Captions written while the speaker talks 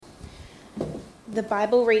The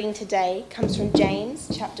Bible reading today comes from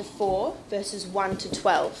James chapter 4, verses 1 to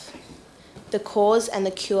 12. The cause and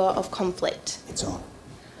the cure of conflict. It's on.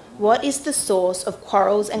 What is the source of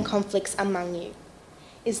quarrels and conflicts among you?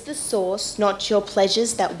 Is the source not your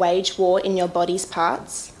pleasures that wage war in your body's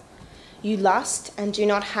parts? You lust and do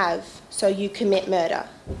not have, so you commit murder.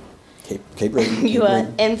 Keep reading. You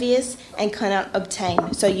are envious and cannot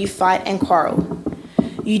obtain, so you fight and quarrel.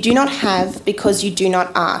 You do not have because you do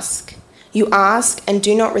not ask. You ask and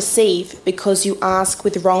do not receive because you ask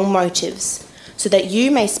with wrong motives, so that you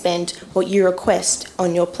may spend what you request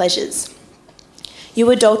on your pleasures. You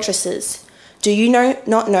adulteresses, do you not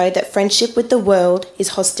know that friendship with the world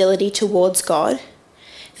is hostility towards God?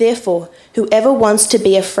 Therefore, whoever wants to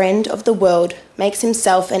be a friend of the world makes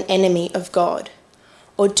himself an enemy of God.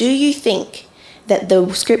 Or do you think that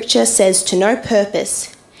the Scripture says to no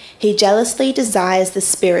purpose, He jealously desires the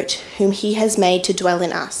Spirit whom He has made to dwell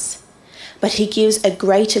in us? But He gives a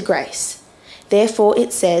greater grace. Therefore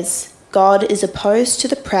it says, God is opposed to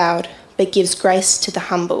the proud, but gives grace to the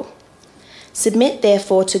humble. Submit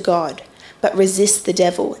therefore to God, but resist the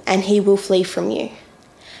devil, and he will flee from you.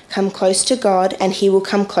 Come close to God, and he will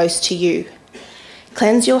come close to you.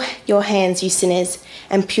 Cleanse your hands, you sinners,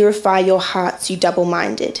 and purify your hearts, you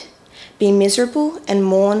double-minded. Be miserable and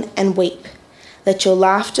mourn and weep. Let your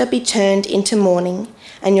laughter be turned into mourning,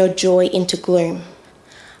 and your joy into gloom.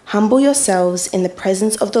 Humble yourselves in the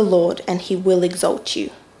presence of the Lord, and he will exalt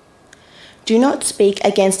you. Do not speak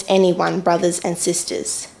against anyone, brothers and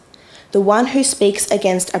sisters. The one who speaks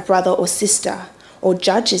against a brother or sister, or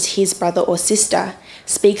judges his brother or sister,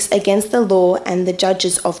 speaks against the law and the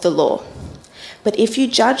judges of the law. But if you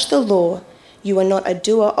judge the law, you are not a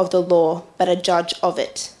doer of the law, but a judge of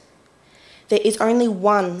it. There is only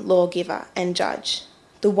one lawgiver and judge,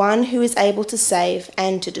 the one who is able to save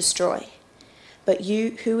and to destroy. But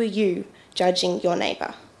who are you judging your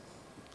neighbour?